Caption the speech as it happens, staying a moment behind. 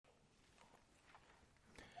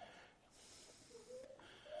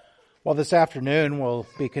Well, this afternoon we'll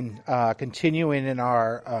be continuing in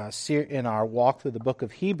our walk through the book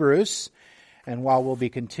of Hebrews. And while we'll be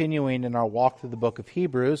continuing in our walk through the book of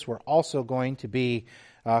Hebrews, we're also going to be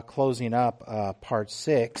closing up part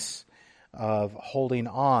 6 of holding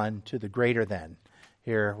on to the greater than,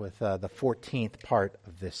 here with the 14th part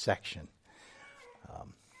of this section.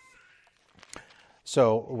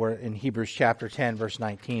 So we're in Hebrews chapter 10, verse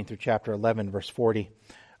 19 through chapter 11, verse 40.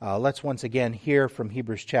 Let's once again hear from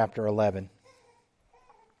Hebrews chapter 11.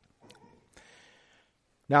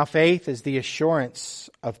 Now faith is the assurance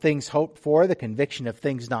of things hoped for, the conviction of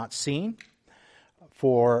things not seen.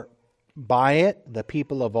 For by it the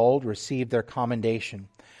people of old received their commendation.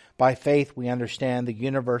 By faith we understand the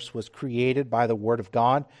universe was created by the word of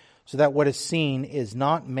God, so that what is seen is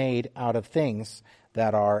not made out of things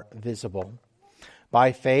that are visible.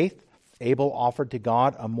 By faith Abel offered to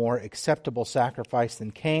God a more acceptable sacrifice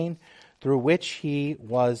than Cain, through which he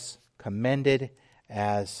was commended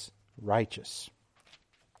as righteous.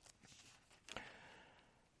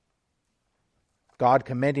 God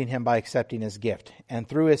commending him by accepting his gift. And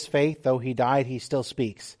through his faith, though he died, he still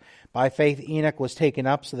speaks. By faith Enoch was taken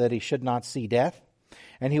up so that he should not see death,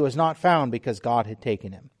 and he was not found because God had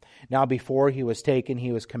taken him. Now before he was taken,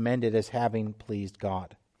 he was commended as having pleased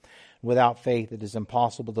God. Without faith it is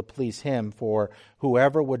impossible to please him, for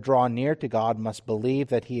whoever would draw near to God must believe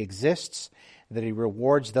that he exists, and that he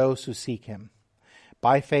rewards those who seek him.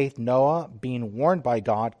 By faith Noah, being warned by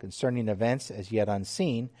God concerning events as yet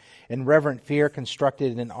unseen, in reverent fear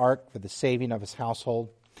constructed an ark for the saving of his household.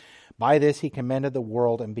 By this he commended the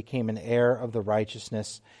world and became an heir of the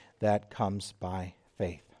righteousness that comes by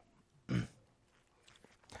faith.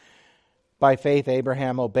 By faith,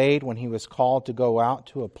 Abraham obeyed when he was called to go out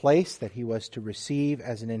to a place that he was to receive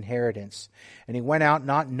as an inheritance. And he went out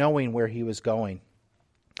not knowing where he was going.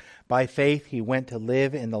 By faith, he went to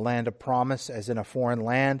live in the land of promise as in a foreign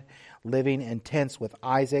land, living in tents with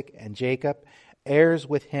Isaac and Jacob, heirs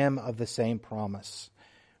with him of the same promise.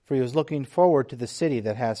 For he was looking forward to the city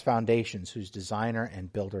that has foundations, whose designer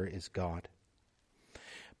and builder is God.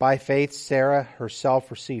 By faith, Sarah herself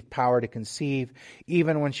received power to conceive,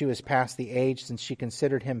 even when she was past the age, since she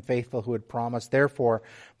considered him faithful who had promised. Therefore,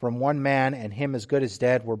 from one man, and him as good as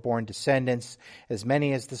dead, were born descendants, as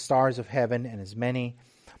many as the stars of heaven, and as many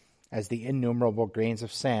as the innumerable grains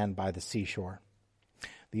of sand by the seashore.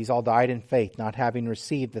 These all died in faith, not having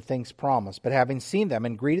received the things promised, but having seen them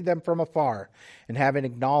and greeted them from afar, and having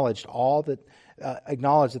acknowledged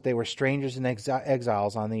that they were strangers and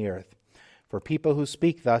exiles on the earth. For people who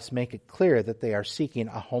speak thus make it clear that they are seeking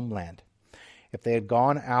a homeland. If they had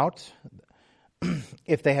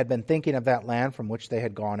been thinking of that land from which they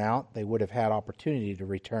had gone out, they would have had opportunity to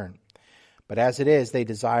return. But as it is, they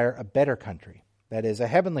desire a better country, that is, a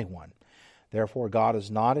heavenly one. Therefore God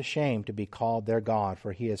is not ashamed to be called their God,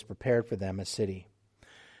 for he has prepared for them a city.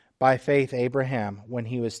 By faith Abraham, when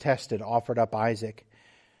he was tested, offered up Isaac,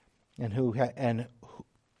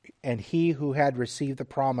 and he who had received the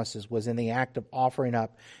promises was in the act of offering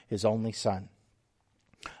up his only son,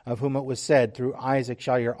 of whom it was said, through Isaac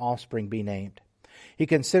shall your offspring be named. He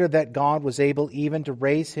considered that God was able even to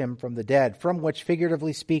raise him from the dead, from which,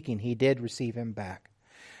 figuratively speaking, he did receive him back.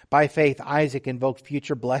 By faith Isaac invoked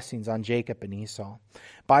future blessings on Jacob and Esau.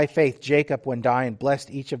 By faith Jacob, when dying,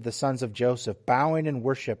 blessed each of the sons of Joseph, bowing in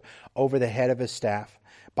worship over the head of his staff.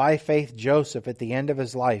 By faith Joseph, at the end of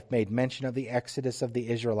his life, made mention of the exodus of the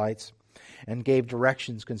Israelites and gave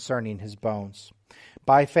directions concerning his bones.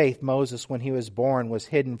 By faith Moses, when he was born, was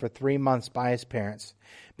hidden for 3 months by his parents,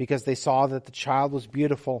 because they saw that the child was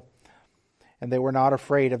beautiful, and they were not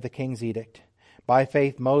afraid of the king's edict. By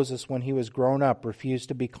faith Moses, when he was grown up, refused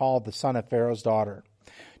to be called the son of Pharaoh's daughter,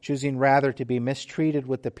 choosing rather to be mistreated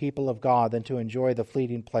with the people of God than to enjoy the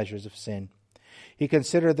fleeting pleasures of sin. He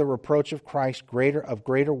considered the reproach of Christ of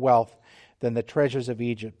greater wealth than the treasures of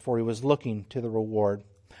Egypt, for he was looking to the reward.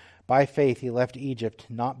 By faith he left Egypt,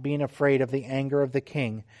 not being afraid of the anger of the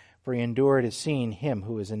king, for he endured as seeing him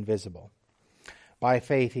who is invisible. By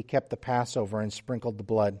faith he kept the Passover and sprinkled the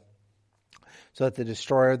blood, so that the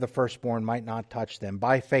destroyer of the firstborn might not touch them.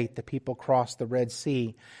 By faith the people crossed the Red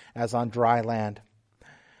Sea as on dry land.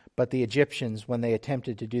 But the Egyptians, when they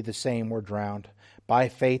attempted to do the same, were drowned. By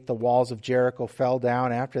faith the walls of Jericho fell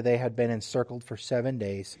down after they had been encircled for 7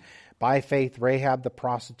 days. By faith Rahab the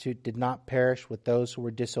prostitute did not perish with those who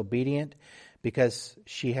were disobedient, because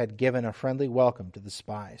she had given a friendly welcome to the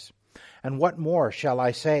spies. And what more shall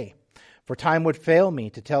I say? For time would fail me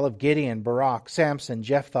to tell of Gideon, Barak, Samson,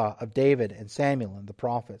 Jephthah, of David and Samuel and the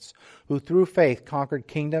prophets, who through faith conquered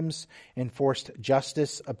kingdoms, enforced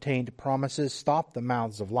justice, obtained promises, stopped the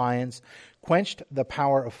mouths of lions, quenched the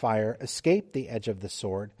power of fire, escaped the edge of the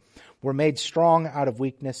sword, were made strong out of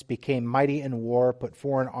weakness, became mighty in war, put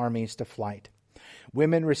foreign armies to flight.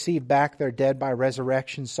 Women received back their dead by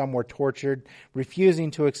resurrection. Some were tortured,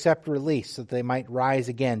 refusing to accept release so that they might rise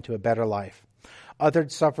again to a better life.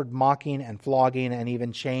 Others suffered mocking and flogging and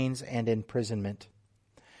even chains and imprisonment.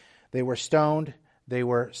 They were stoned. They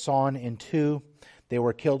were sawn in two. They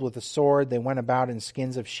were killed with a sword. They went about in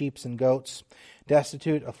skins of sheep and goats,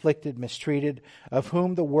 destitute, afflicted, mistreated, of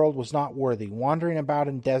whom the world was not worthy, wandering about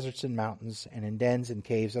in deserts and mountains and in dens and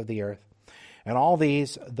caves of the earth. And all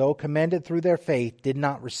these, though commended through their faith, did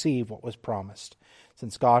not receive what was promised,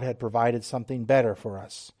 since God had provided something better for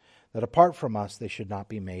us, that apart from us they should not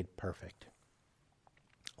be made perfect.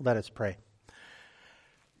 Let us pray.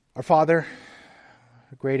 Our Father,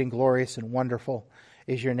 great and glorious and wonderful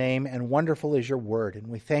is your name, and wonderful is your word, and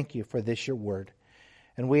we thank you for this, your word.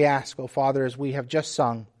 And we ask, O Father, as we have just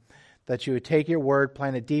sung, that you would take your word,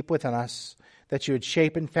 plant it deep within us, that you would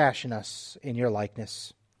shape and fashion us in your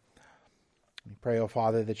likeness. We pray, O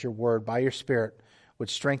Father, that your word, by your Spirit, would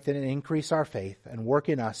strengthen and increase our faith and work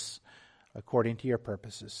in us according to your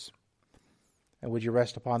purposes. And would you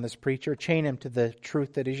rest upon this preacher, chain him to the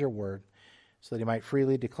truth that is your word, so that he might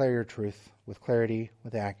freely declare your truth with clarity,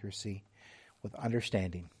 with accuracy, with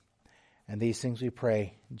understanding. And these things we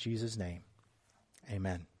pray in Jesus' name.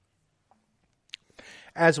 Amen.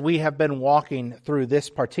 As we have been walking through this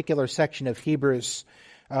particular section of Hebrews,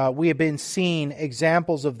 we have been seeing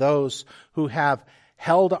examples of those who have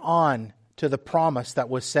held on to the promise that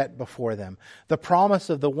was set before them. The promise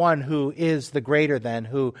of the one who is the greater than,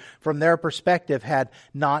 who from their perspective had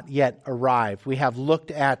not yet arrived. We have looked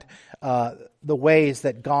at the ways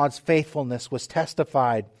that God's faithfulness was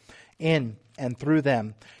testified in and through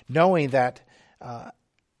them, knowing that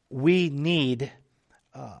we need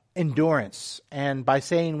endurance. And by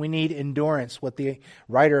saying we need endurance, what the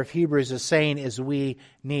writer of Hebrews is saying is we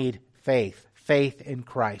need faith. Faith in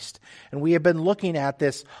Christ. And we have been looking at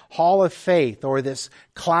this hall of faith, or this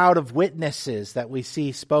cloud of witnesses that we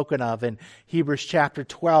see spoken of in Hebrews chapter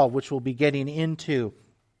 12, which we'll be getting into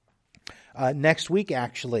next week,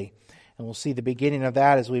 actually. And we'll see the beginning of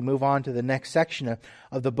that as we move on to the next section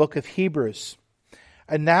of the book of Hebrews.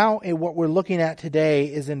 And now what we're looking at today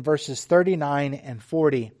is in verses 39 and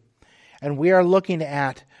 40. And we are looking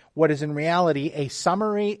at what is in reality a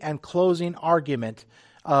summary and closing argument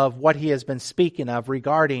of what he has been speaking of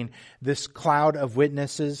regarding this cloud of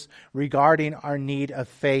witnesses, regarding our need of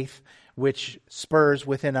faith, which spurs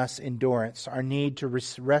within us endurance, our need to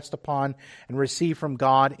rest upon and receive from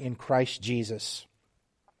God in Christ Jesus.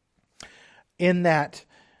 In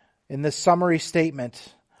this summary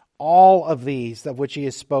statement, all of these of which he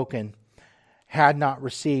has spoken had not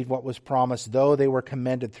received what was promised, though they were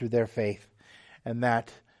commended through their faith. And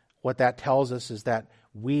that what that tells us is that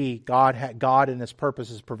God in His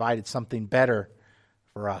purposes provided something better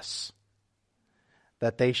for us,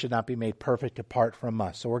 that they should not be made perfect apart from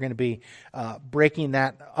us. So we're going to be breaking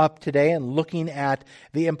that up today and looking at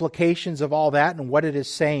the implications of all that and what it is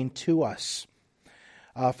saying to us.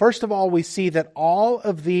 First of all, we see that all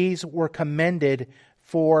of these were commended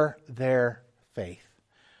for their faith.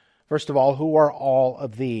 First of all, who are all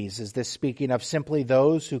of these? Is this speaking of simply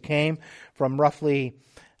those who came from roughly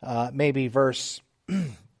maybe verse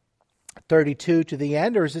 32 to the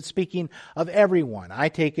end, or is it speaking of everyone? I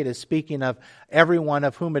take it as speaking of everyone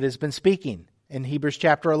of whom it has been speaking in Hebrews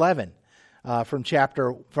chapter 11,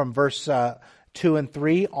 from verse 2 and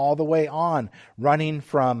 3 all the way on, running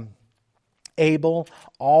from Abel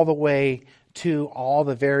all the way to all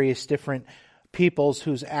the various different peoples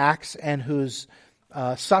whose acts and whose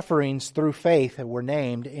sufferings through faith were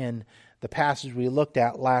named in the passage we looked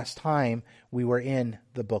at last time we were in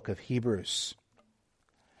the book of Hebrews.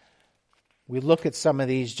 We look at some of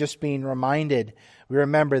these just being reminded. We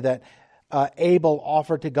remember that Abel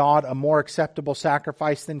offered to God a more acceptable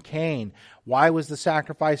sacrifice than Cain. Why was the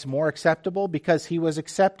sacrifice more acceptable? Because he was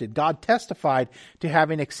accepted. God testified to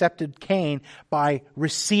having accepted Cain by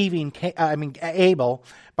receiving Abel,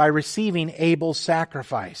 by receiving Abel's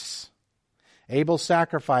sacrifice. Abel's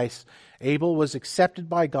sacrifice, Abel was accepted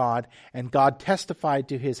by God, and God testified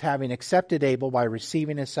to his having accepted Abel by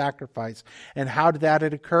receiving his sacrifice. And how did that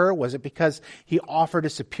occur? Was it because he offered a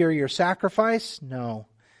superior sacrifice? No.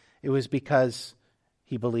 It was because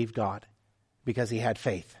he believed God, because he had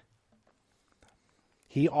faith.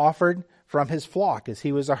 He offered from his flock as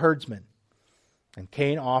he was a herdsman. And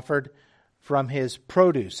Cain offered from his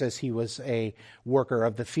produce as he was a worker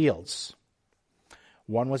of the fields.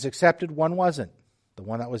 One was accepted, one wasn't. The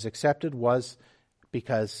one that was accepted was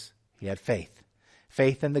because he had faith.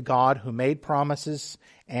 Faith in the God who made promises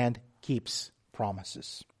and keeps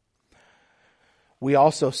promises. We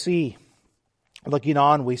also see, looking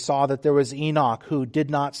on, we saw that there was Enoch who did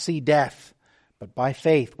not see death, but by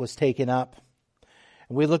faith was taken up.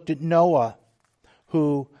 And we looked at Noah,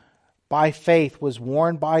 who by faith was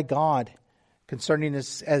warned by God concerning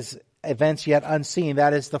as events yet unseen,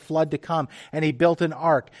 that is the flood to come. And he built an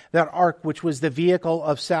ark, that ark which was the vehicle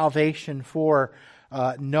of salvation for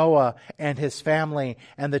Noah and his family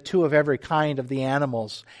and the two of every kind of the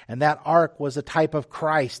animals. And that ark was a type of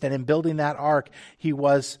Christ. And in building that ark, he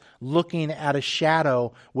was looking at a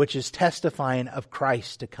shadow which is testifying of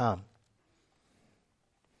Christ to come.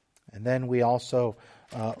 And then we also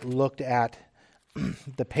looked at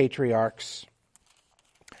the patriarchs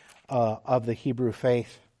of the Hebrew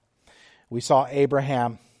faith. We saw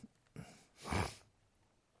Abraham,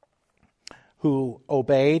 who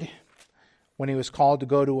obeyed when he was called to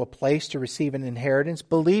go to a place to receive an inheritance,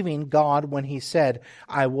 believing God when he said,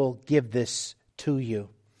 I will give this to you.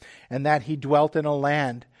 And that he dwelt in a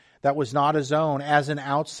land that was not his own as an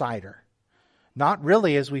outsider. Not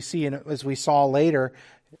really, as we saw later,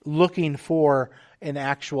 looking for an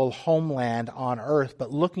actual homeland on earth,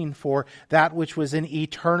 but looking for that which was an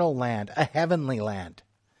eternal land, a heavenly land.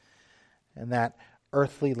 And that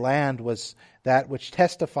earthly land was that which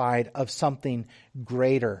testified of something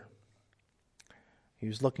greater. He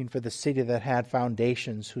was looking for the city that had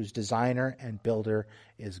foundations, whose designer and builder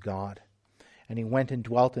is God. And he went and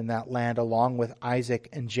dwelt in that land along with Isaac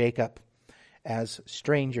and Jacob as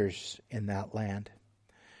strangers in that land.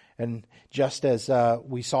 And just as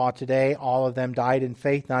we saw today, all of them died in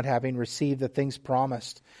faith, not having received the things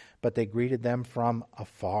promised, but they greeted them from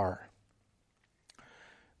afar,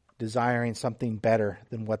 desiring something better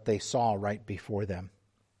than what they saw right before them.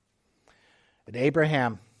 And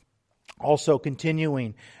Abraham, also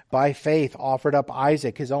continuing by faith, offered up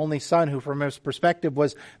Isaac, his only son, who from his perspective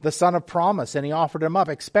was the son of promise, and he offered him up,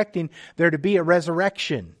 expecting there to be a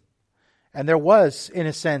resurrection. And there was, in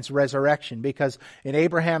a sense, resurrection, because in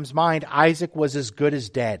Abraham's mind, Isaac was as good as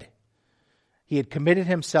dead. He had committed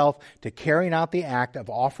himself to carrying out the act of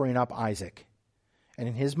offering up Isaac. And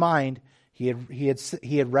in his mind, he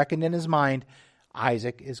had reckoned in his mind,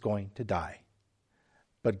 Isaac is going to die.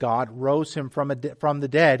 But God rose him from the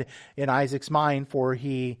dead in Isaac's mind,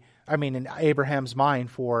 in Abraham's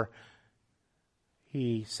mind, for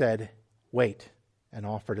he said, wait, and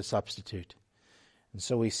offered a substitute. And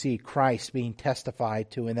so we see Christ being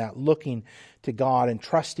testified to in that, looking to God and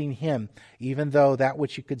trusting Him, even though that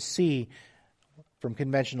which you could see from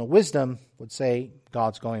conventional wisdom would say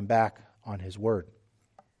God's going back on His word.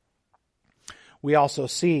 We also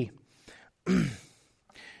see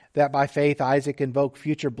that by faith Isaac invoked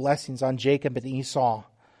future blessings on Jacob and Esau,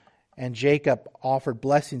 and Jacob offered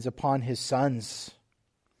blessings upon his sons.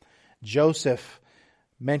 Joseph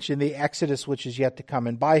mentioned the Exodus which is yet to come,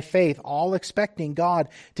 and by faith all expecting God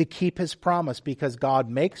to keep His promise, because God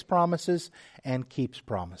makes promises and keeps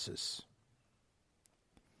promises.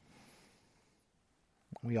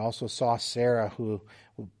 We also saw Sarah, who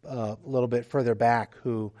a little bit further back,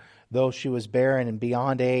 who though she was barren and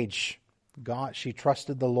beyond age, she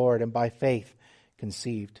trusted the Lord and by faith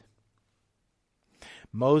conceived.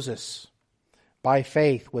 Moses, by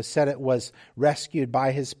faith, was rescued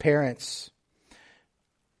by his parents.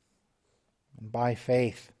 And by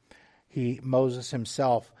faith, Moses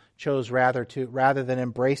himself chose rather than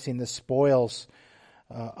embracing the spoils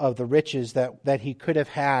of the riches that he could have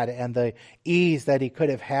had and the ease that he could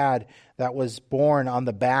have had that was borne on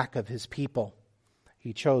the back of his people.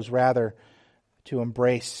 He chose rather to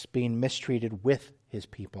embrace being mistreated with his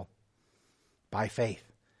people by faith,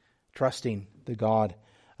 trusting the God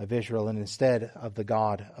of Israel and instead of the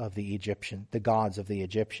gods of the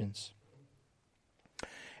Egyptians.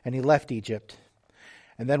 And he left Egypt.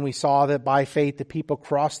 And then we saw that by faith the people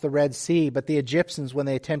crossed the Red Sea, but the Egyptians, when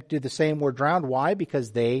they attempted to do the same, were drowned. Why?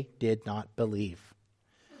 Because they did not believe.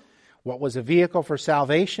 What was a vehicle for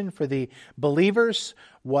salvation for the believers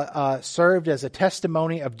served as a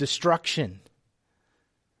testimony of destruction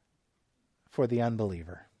for the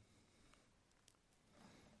unbeliever.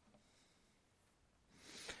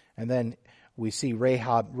 And then we see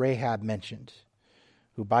Rahab mentioned,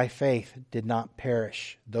 who by faith did not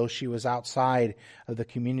perish. Though she was outside of the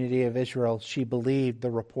community of Israel, she believed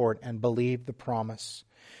the report and believed the promise.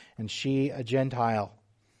 And she, a Gentile,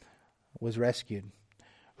 was rescued,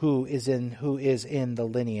 who is in the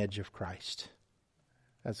lineage of Christ.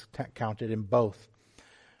 That's counted in both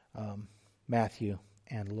Matthew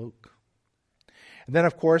and Luke. And then,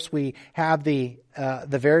 of course, we have the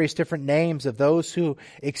various different names of those who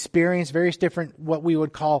experience various different, what we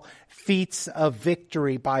would call feats of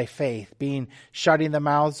victory by faith, being shutting the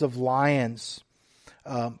mouths of lions,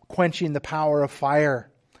 quenching the power of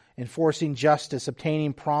fire, enforcing justice,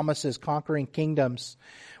 obtaining promises, conquering kingdoms,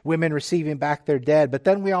 women receiving back their dead. But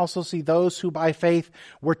then we also see those who by faith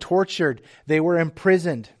were tortured. They were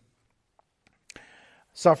imprisoned,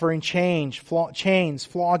 suffering chains,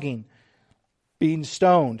 flogging, being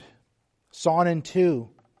stoned, sawn in two,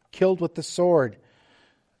 killed with the sword.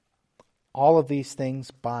 All of these things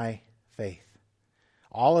by faith.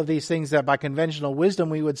 All of these things that by conventional wisdom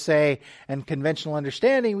we would say, and conventional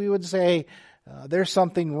understanding we would say, there's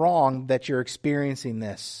something wrong that you're experiencing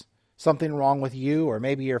this. Something wrong with you, or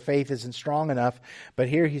maybe your faith isn't strong enough. But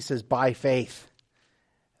here he says, by faith,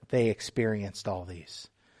 they experienced all these.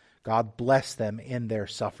 God blessed them in their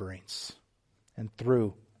sufferings and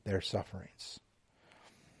through their sufferings.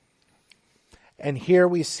 And here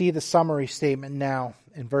we see the summary statement now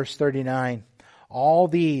in verse 39. All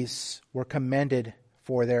these were commended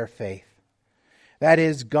for their faith. That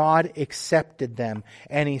is, God accepted them,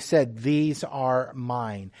 and he said, these are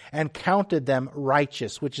mine, and counted them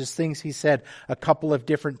righteous, which is things he said a couple of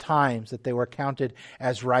different times, that they were counted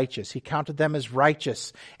as righteous. He counted them as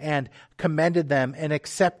righteous, and commended them, and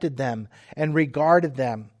accepted them, and regarded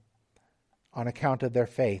them on account of their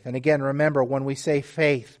faith. And again, remember, when we say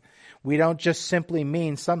faith, we don't just simply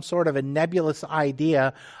mean some sort of a nebulous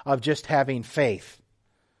idea of just having faith.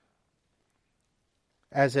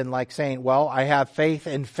 As in like saying, well, I have faith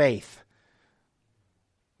in faith.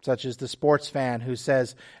 Such as the sports fan who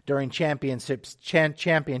says during championship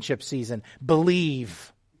season,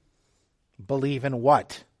 believe. Believe in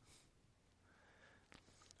what?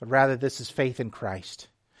 But rather this is faith in Christ.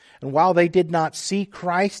 And while they did not see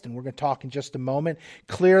Christ, and we're going to talk in just a moment,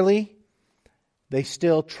 clearly they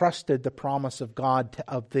still trusted the promise of God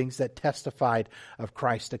of things that testified of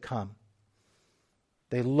Christ to come.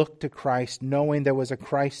 They looked to Christ knowing there was a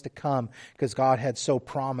Christ to come because God had so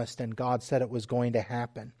promised and God said it was going to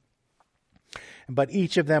happen. But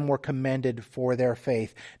each of them were commended for their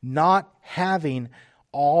faith, not having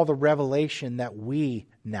all the revelation that we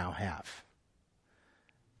now have.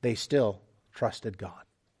 They still trusted God.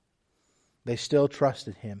 They still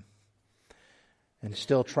trusted Him. And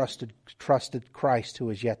still trusted Christ who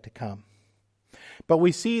is yet to come. But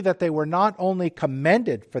we see that they were not only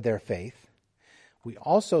commended for their faith, we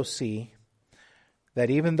also see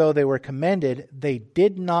that even though they were commended, they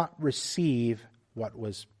did not receive what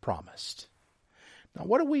was promised. Now,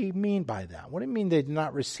 what do we mean by that? What do you mean they did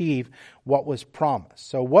not receive what was promised?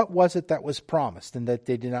 So what was it that was promised and that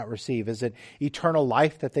they did not receive? Is it eternal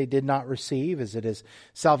life that they did not receive? Is it as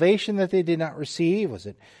salvation that they did not receive? Was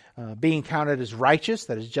it being counted as righteous,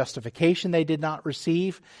 that is justification they did not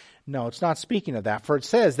receive? No, it's not speaking of that. For it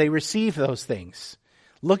says they received those things,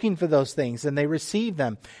 looking for those things, and they receive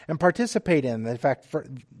them and participate in them. In fact,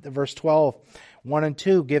 verse 12, 1 and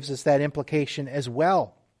 2 gives us that implication as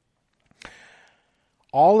well.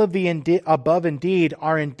 All of the above indeed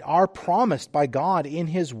are promised by God in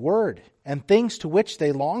His Word, and things to which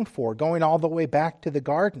they longed for, going all the way back to the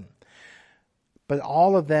garden. But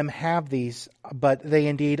all of them have these, but they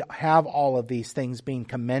indeed have all of these things being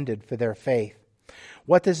commended for their faith.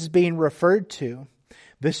 What this is being referred to,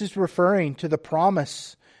 this is referring to the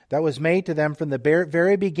promise that was made to them from the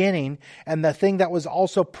very beginning, and the thing that was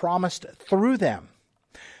also promised through them.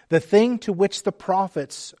 The thing to which the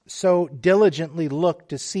prophets so diligently looked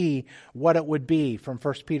to see what it would be, from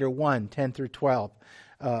 1 Peter 1, 10 through 12,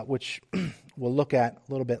 which we'll look at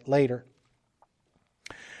a little bit later.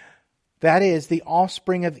 That is the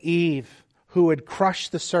offspring of Eve who would crush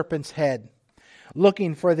the serpent's head,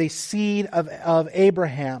 looking for the seed of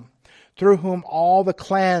Abraham, through whom all the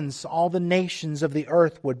clans, all the nations of the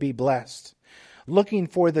earth would be blessed. Looking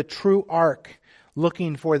for the true ark,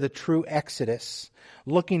 looking for the true Exodus,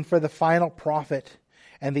 looking for the final prophet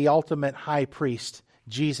and the ultimate high priest,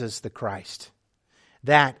 Jesus the Christ.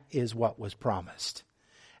 That is what was promised.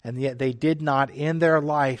 And yet they did not in their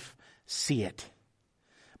life see it.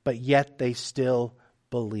 But yet they still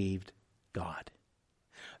believed God.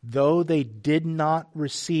 Though they did not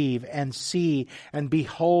receive and see and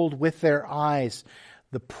behold with their eyes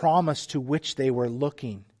the promise to which they were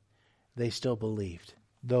looking, they still believed,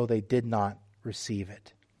 though they did not receive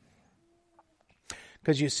it.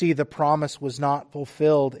 Because you see, the promise was not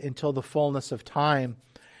fulfilled until the fullness of time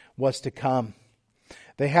was to come.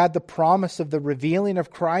 They had the promise of the revealing of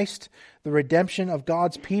Christ, the redemption of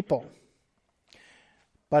God's people.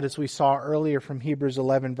 But as we saw earlier from Hebrews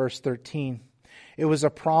 11, verse 13, It was a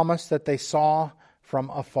promise that they saw from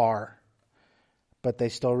afar, but they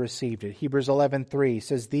still received it. Hebrews 11:3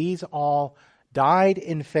 says, "These all died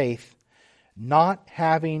in faith, not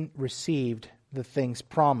having received the things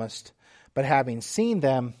promised, but having seen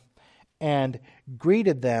them and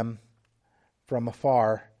greeted them from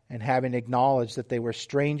afar, and having acknowledged that they were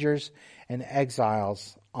strangers and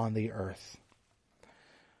exiles on the earth."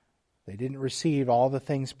 They didn't receive all the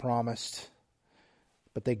things promised,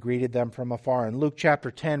 but they greeted them from afar. And Luke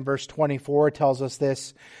chapter 10, verse 24 tells us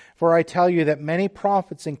this, "For I tell you that many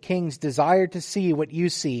prophets and kings desired to see what you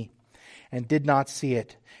see, and did not see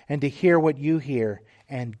it, and to hear what you hear,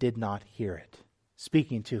 and did not hear it."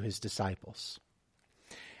 Speaking to his disciples.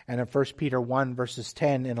 And in 1 Peter 1, verses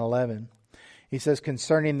 10 and 11, he says,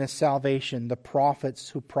 "Concerning this salvation, the prophets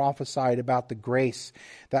who prophesied about the grace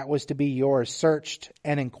that was to be yours searched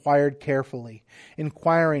and inquired carefully,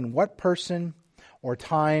 inquiring what person or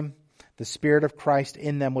time the Spirit of Christ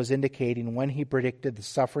in them was indicating when he predicted the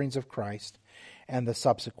sufferings of Christ and the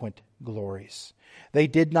subsequent glories. They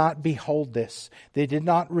did not behold this. They did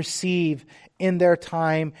not receive in their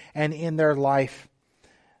time and in their life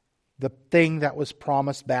the thing that was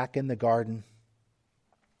promised back in the garden.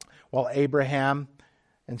 While Abraham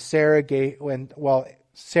and Sarah gave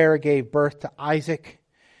birth to Isaac,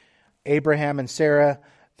 Abraham and Sarah,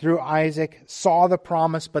 through Isaac, saw the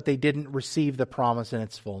promise, but they didn't receive the promise in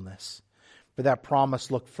its fullness. For that promise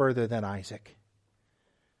looked further than Isaac.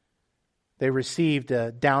 They received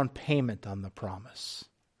a down payment on the promise.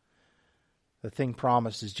 The thing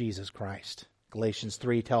promised is Jesus Christ. Galatians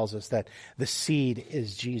 3 tells us that the seed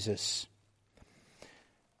is Jesus.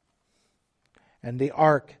 And the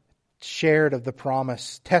ark shared of the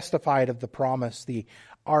promise, testified of the promise, the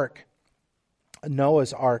ark,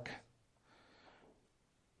 Noah's ark.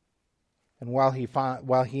 And while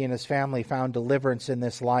he and his family found deliverance in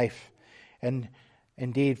this life, and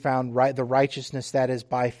indeed found the righteousness that is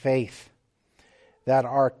by faith, that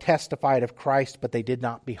ark testified of Christ, but they did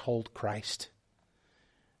not behold Christ.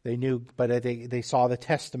 They knew, but they saw the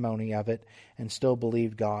testimony of it and still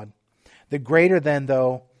believed God. The greater than,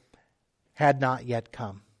 though, had not yet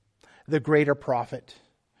come. The greater prophet,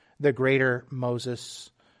 the greater Moses,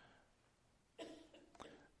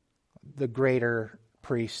 the greater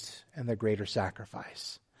priest, and the greater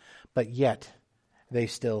sacrifice. But yet, they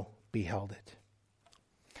still beheld it.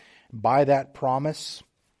 By that promise,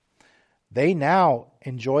 they now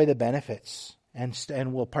enjoy the benefits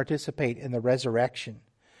and will participate in the resurrection.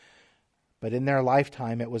 But in their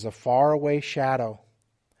lifetime, it was a faraway shadow,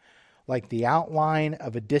 like the outline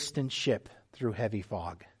of a distant ship through heavy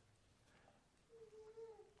fog.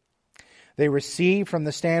 They receive from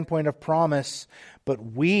the standpoint of promise, but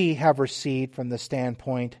we have received from the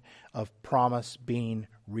standpoint of promise being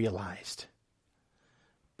realized.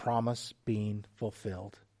 Promise being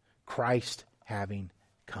fulfilled. Christ having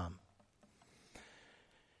come.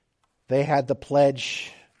 They had the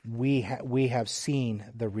pledge. We have seen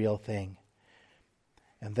the real thing.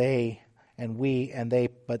 But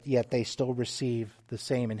yet they still receive the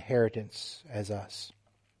same inheritance as us.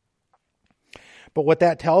 But what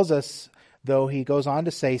that tells us, though, he goes on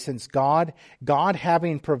to say, since God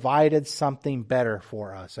having provided something better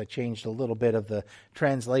for us. I changed a little bit of the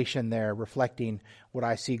translation there, reflecting what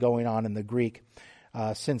I see going on in the Greek.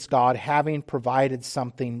 Since God having provided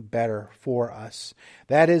something better for us.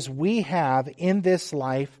 That is, we have in this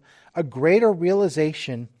life a greater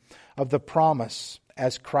realization of the promise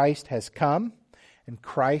as Christ has come and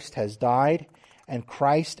Christ has died and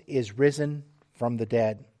Christ is risen from the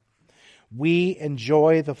dead. We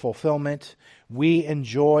enjoy the fulfillment. We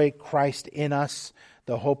enjoy Christ in us,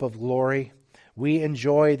 the hope of glory. We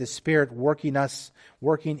enjoy the Spirit working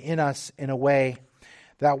in us in a way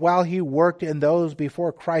that while He worked in those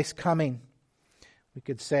before Christ's coming, we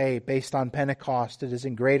could say, based on Pentecost, it is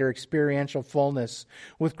in greater experiential fullness,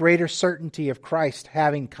 with greater certainty of Christ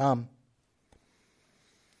having come.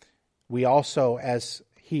 We also, as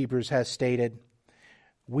Hebrews has stated,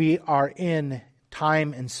 we are in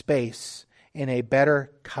time and space in a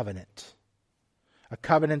better covenant. A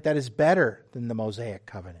covenant that is better than the Mosaic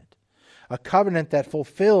covenant. A covenant that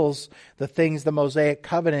fulfills the things the Mosaic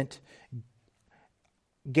covenant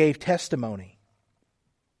gave testimony.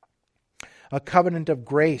 A covenant of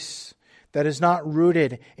grace that is not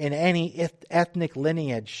rooted in any ethnic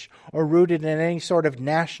lineage or rooted in any sort of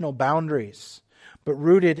national boundaries, but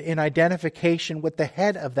rooted in identification with the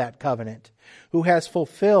head of that covenant, who has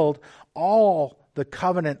fulfilled all the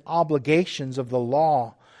covenant obligations of the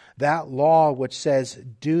law, that law which says,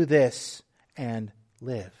 do this and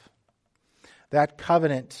live. That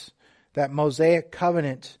covenant, that Mosaic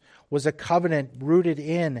covenant, was a covenant rooted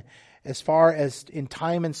in, as far as in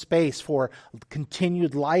time and space for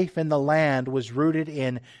continued life in the land, was rooted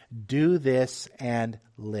in do this and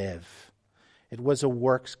live. It was a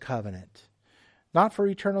works covenant. Not for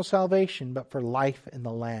eternal salvation, but for life in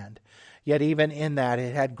the land. Yet even in that,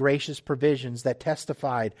 it had gracious provisions that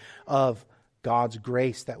testified of God's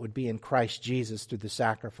grace that would be in Christ Jesus through the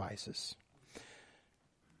sacrifices.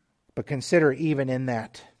 But consider even in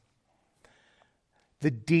that,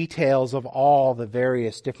 the details of all the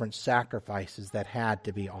various different sacrifices that had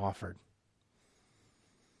to be offered.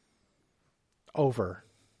 Over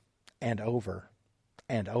and over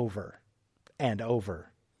and over and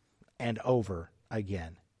over and over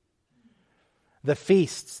again. The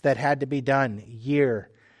feasts that had to be done year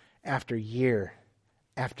after year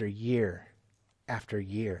after year after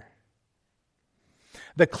year.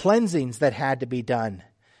 The cleansings that had to be done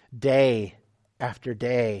day after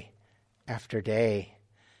day after day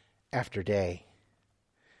after day.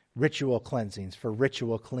 Ritual cleansings for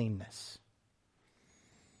ritual cleanness.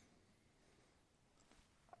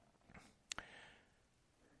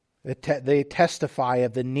 They testify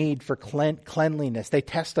of the need for cleanliness. They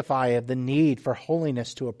testify of the need for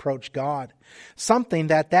holiness to approach God. Something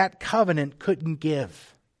that covenant couldn't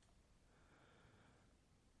give.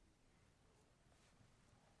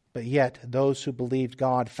 But yet, those who believed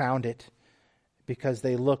God found it because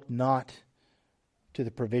they looked not to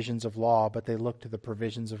the provisions of law, but they looked to the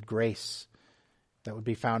provisions of grace that would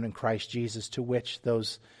be found in Christ Jesus, to which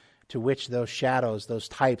those shadows, those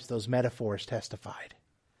types, those metaphors testified.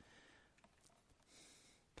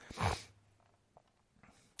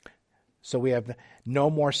 So we have no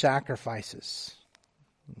more sacrifices.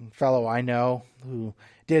 A fellow I know who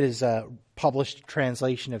did his published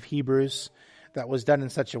translation of Hebrews, that was done in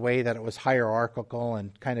such a way that it was hierarchical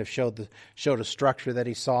and kind of showed a structure that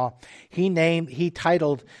he saw. He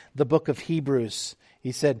titled the book of Hebrews.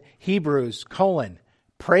 He said, Hebrews,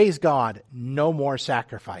 praise God, no more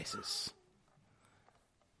sacrifices.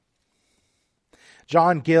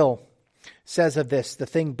 John Gill says of this, the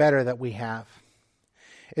thing better that we have.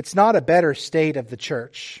 It's not a better state of the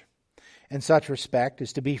church in such respect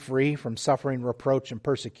as to be free from suffering reproach and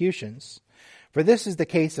persecutions. For this is the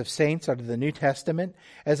case of saints under the New Testament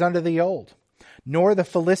as under the Old. Nor the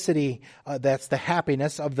felicity, that's the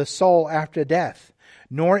happiness of the soul after death,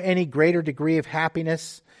 nor any greater degree of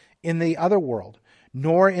happiness in the other world,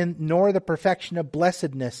 nor the perfection of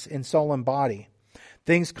blessedness in soul and body,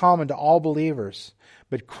 things common to all believers.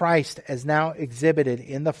 But Christ, as now exhibited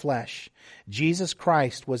in the flesh, Jesus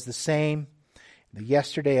Christ was the same the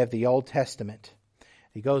yesterday of the Old Testament.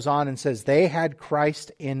 He goes on and says, they had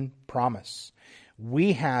Christ in promise.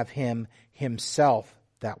 We have him himself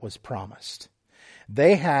that was promised.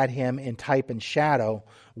 They had him in type and shadow.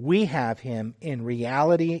 We have him in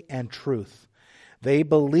reality and truth. They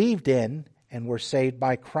believed in and were saved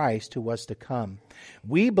by Christ who was to come.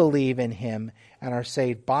 We believe in him and are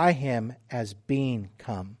saved by him as being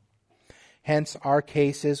come. Hence our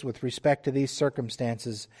case is, with respect to these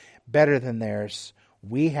circumstances, better than theirs.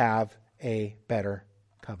 We have a better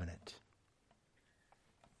covenant.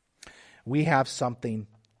 We have something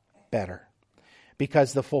better.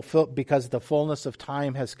 Because the fullness of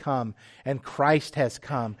time has come and Christ has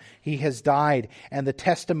come. He has died and the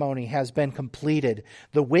testimony has been completed.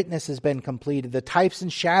 The witness has been completed. The types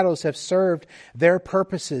and shadows have served their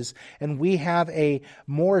purposes, and we have a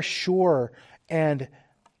more sure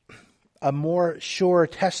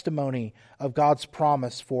testimony of God's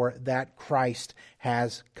promise, for that Christ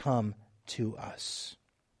has come to us.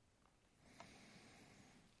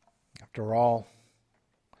 After all,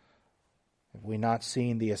 have we not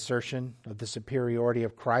seen the assertion of the superiority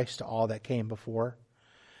of Christ to all that came before?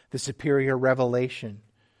 The superior revelation,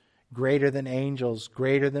 greater than angels,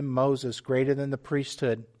 greater than Moses, greater than the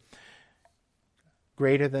priesthood,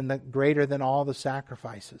 greater than all the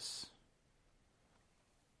sacrifices.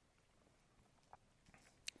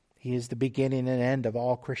 He is the beginning and end of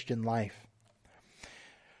all Christian life.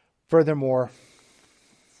 Furthermore,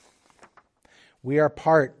 we are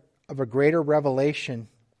part of a greater revelation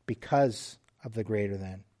because of the greater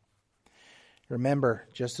than. Remember,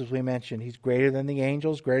 just as we mentioned, he's greater than the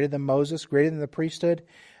angels, greater than Moses, greater than the priesthood,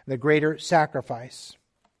 the greater sacrifice.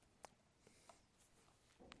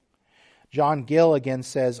 John Gill again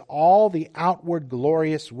says, all the outward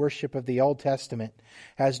glorious worship of the Old Testament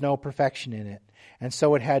has no perfection in it, and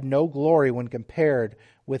so it had no glory when compared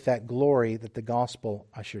with that glory that the gospel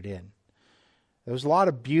ushered in. There was a lot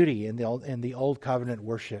of beauty in the Old Covenant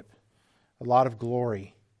worship, a lot of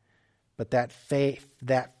glory. But that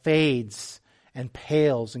fades and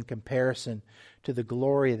pales in comparison to the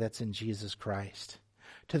glory that's in Jesus Christ,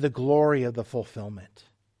 to the glory of the fulfillment.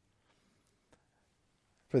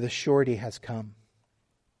 For the surety has come.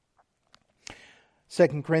 2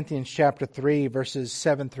 Corinthians chapter 3, verses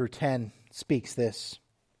 7 through 10 speaks this.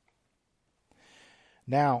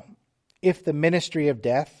 Now, if the ministry of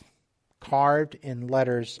death, carved in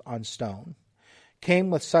letters on stone,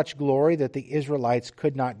 came with such glory that the Israelites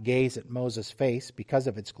could not gaze at Moses' face because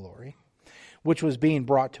of its glory, which was being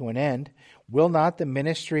brought to an end, will not the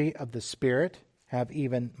ministry of the Spirit have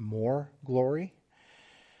even more glory?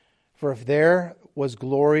 For if there was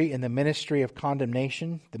glory in the ministry of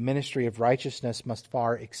condemnation, the ministry of righteousness must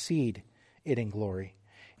far exceed it in glory.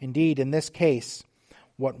 Indeed, in this case,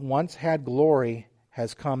 what once had glory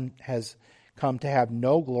has come to have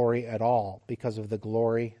no glory at all because of the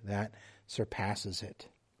glory that surpasses it.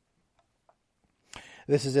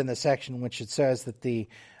 This is in the section in which it says that the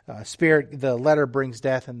letter brings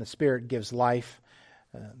death and the Spirit gives life.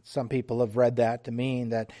 Some people have read that to mean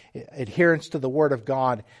that adherence to the Word of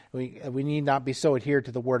God, we need not be so adhered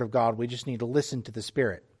to the Word of God, we just need to listen to the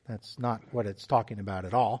Spirit. That's not what it's talking about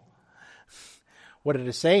at all. What it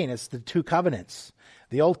is saying is the two covenants.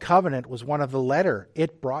 The old covenant was one of the letter.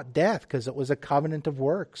 It brought death because it was a covenant of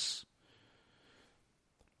works.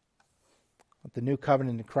 But the new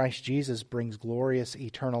covenant in Christ Jesus brings glorious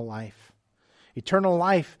eternal life. Eternal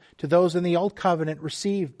life to those in the old covenant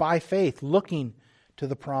received by faith, looking to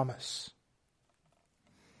the promise.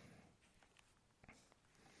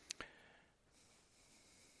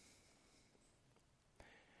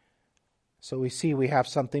 So we see we have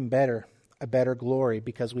something better, a better glory,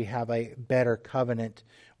 because we have a better covenant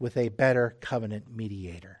with a better covenant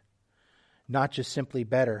mediator. Not just simply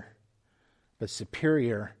better, but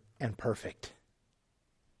superior and perfect,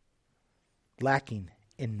 lacking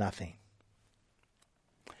in nothing.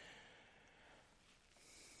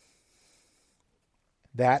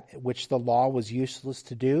 That which the law was useless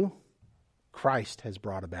to do, Christ has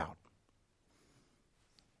brought about.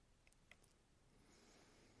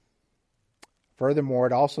 Furthermore,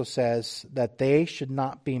 it also says that they should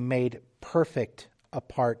not be made perfect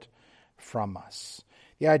apart from us.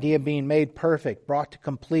 The idea of being made perfect, brought to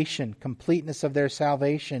completion, completeness of their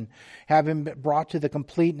salvation, having been brought to the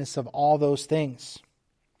completeness of all those things.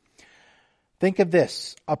 Think of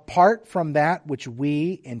this. Apart from that which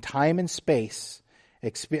we, in time and space,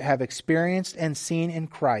 have experienced and seen in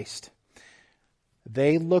Christ,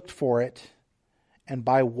 they looked for it, and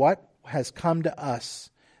by what has come to us,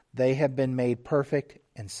 they have been made perfect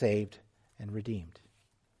and saved and redeemed.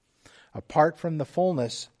 Apart from the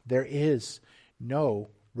fullness, there is no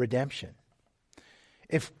redemption.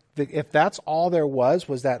 If that's all there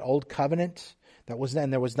was that old covenant,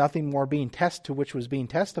 and there was nothing more to which was being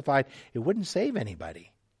testified, it wouldn't save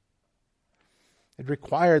anybody. It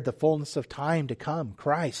required the fullness of time to come,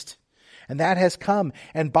 Christ. And that has come.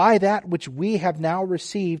 And by that which we have now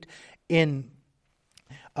received in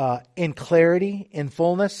clarity, in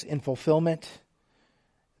fullness, in fulfillment,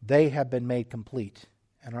 they have been made complete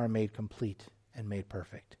and are made complete and made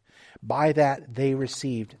perfect. By that they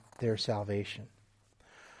received their salvation.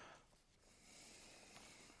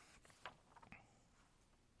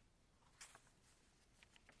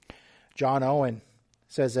 John Owen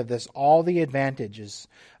says of this, all the advantages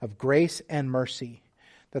of grace and mercy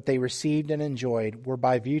that they received and enjoyed were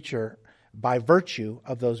by virtue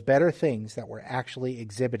of those better things that were actually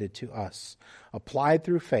exhibited to us, applied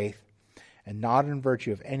through faith, and not in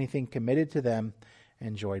virtue of anything committed to them and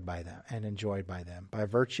enjoyed by them, by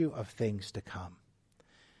virtue of things to come.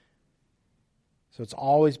 So it's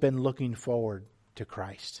always been looking forward to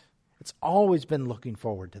Christ. It's always been looking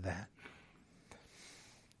forward to that.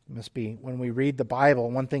 It must be, when we read the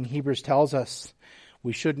Bible, one thing Hebrews tells us,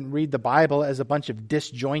 we shouldn't read the Bible as a bunch of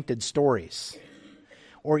disjointed stories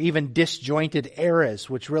or even disjointed eras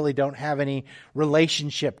which really don't have any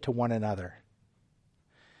relationship to one another.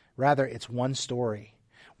 Rather, it's one story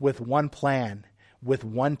with one plan, with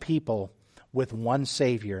one people, with one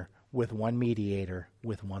Savior, with one mediator,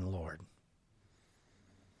 with one Lord.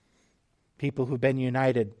 People who've been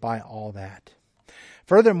united by all that.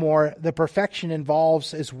 Furthermore, the perfection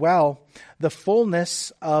involves as well the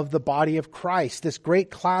fullness of the body of Christ, this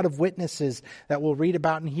great cloud of witnesses that we'll read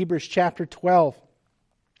about in Hebrews chapter 12.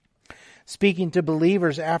 Speaking to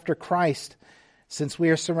believers after Christ, since we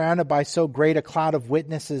are surrounded by so great a cloud of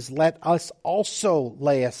witnesses, let us also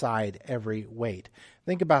lay aside every weight.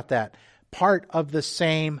 Think about that. Part of the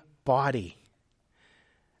same body.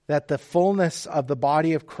 That the fullness of the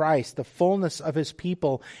body of Christ, the fullness of His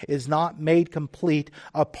people, is not made complete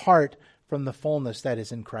apart from the fullness that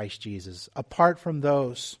is in Christ Jesus, apart from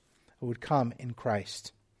those who would come in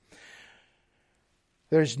Christ.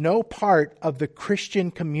 There's no part of the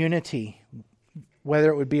Christian community,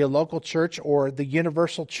 whether it would be a local church or the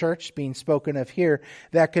universal church being spoken of here,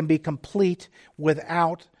 that can be complete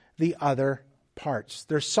without the other parts.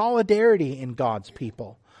 There's solidarity in God's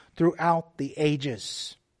people throughout the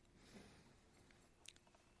ages.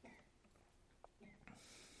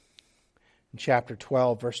 In chapter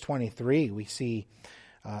 12, verse 23, we see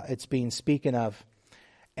it's being spoken of,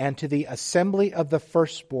 and to the assembly of the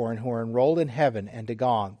firstborn who are enrolled in heaven, and to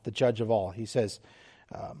God, the judge of all. He says,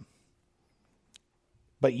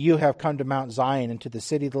 but you have come to Mount Zion, and to the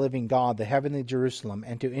city of the living God, the heavenly Jerusalem,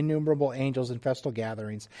 and to innumerable angels in festal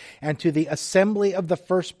gatherings, and to the assembly of the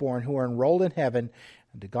firstborn who are enrolled in heaven,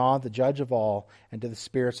 and to God, the judge of all, and to the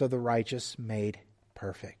spirits of the righteous made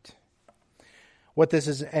perfect. What this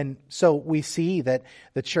is, and so we see that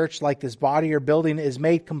the church, like this body or building, is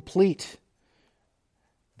made complete.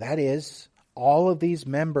 That is, all of these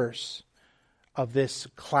members of this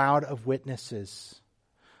cloud of witnesses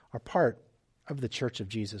are part of the church of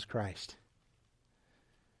Jesus Christ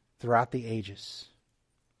throughout the ages.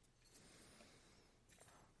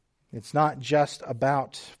 It's not just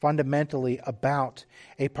fundamentally about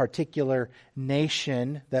a particular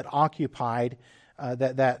nation that occupied,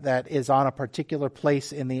 that is on a particular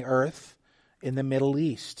place in the earth, in the Middle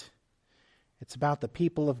East. It's about the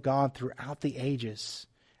people of God throughout the ages.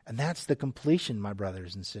 And that's the completion, my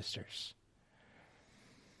brothers and sisters.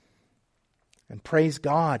 And praise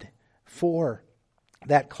God for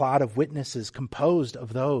that cloud of witnesses composed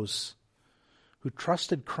of those who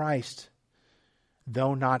trusted Christ,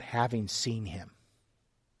 though not having seen Him.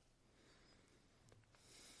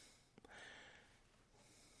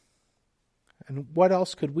 And what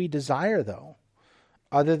else could we desire, though,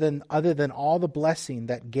 other than all the blessing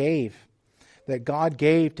that God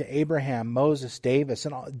gave to Abraham, Moses,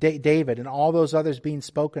 David, and all those others being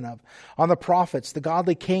spoken of, on the prophets, the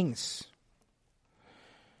godly kings?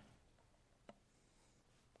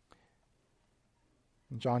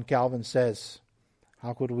 John Calvin says,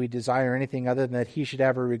 how could we desire anything other than that He should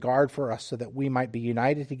have a regard for us, so that we might be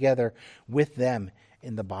united together with them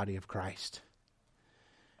in the body of Christ?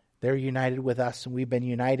 They're united with us, and we've been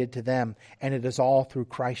united to them, and it is all through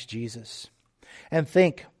Christ Jesus. And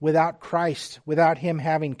think, without Christ, without Him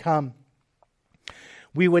having come,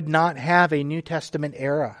 we would not have a New Testament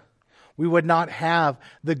era. We would not have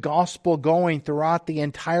the gospel going throughout the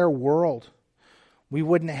entire world. We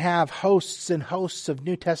wouldn't have hosts and hosts of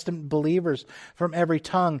New Testament believers from every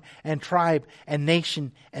tongue and tribe and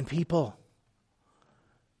nation and people.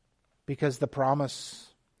 Because the promise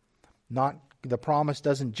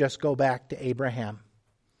doesn't just go back to Abraham.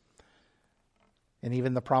 And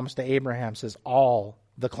even the promise to Abraham says all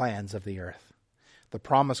the clans of the earth. The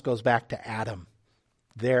promise goes back to Adam,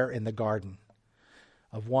 there in the garden,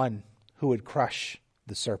 of one who would crush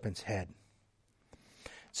the serpent's head.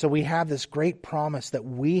 So we have this great promise that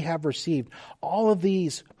we have received. All of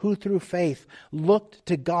these who through faith looked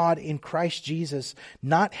to God in Christ Jesus,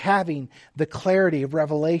 not having the clarity of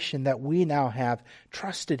revelation that we now have,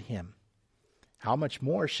 trusted Him. How much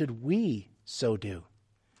more should we so do?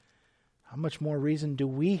 How much more reason do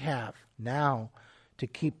we have now to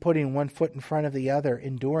keep putting one foot in front of the other,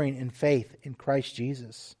 enduring in faith in Christ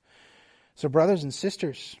Jesus? So brothers and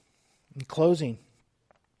sisters, in closing,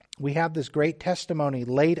 we have this great testimony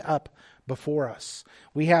laid up before us.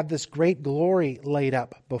 We have this great glory laid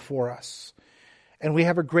up before us. And we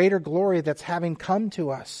have a greater glory that's having come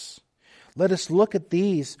to us. Let us look at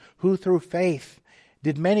these who through faith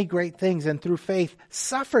did many great things, and through faith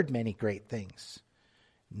suffered many great things,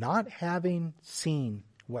 not having seen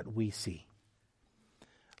what we see.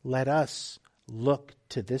 Let us look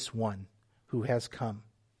to this one who has come.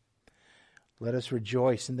 Let us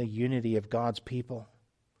rejoice in the unity of God's people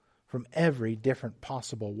from every different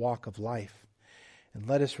possible walk of life. And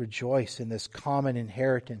let us rejoice in this common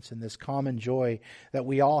inheritance and this common joy that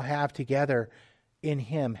we all have together in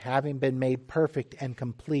Him, having been made perfect and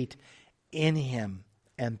complete in Him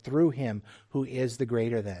and through Him who is the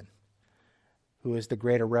greater than, who is the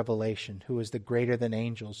greater revelation, who is the greater than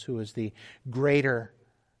angels, who is the greater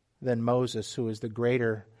than Moses, who is the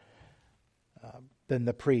greater than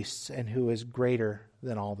the priests, and who is greater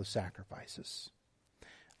than all the sacrifices.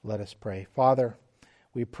 Let us pray. Father,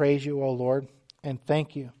 we praise You, O Lord, and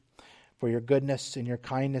thank You for Your goodness and Your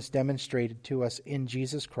kindness demonstrated to us in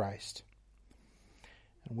Jesus Christ.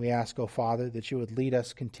 And we ask, O Father, that You would lead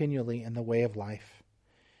us continually in the way of life.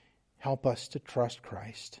 Help us to trust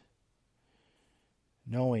Christ,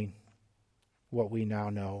 knowing what we now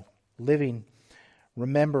know, living,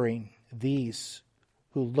 remembering these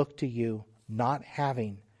who look to You, not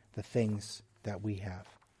having the things that we have.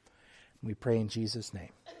 We pray in Jesus'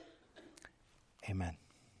 name. Amen.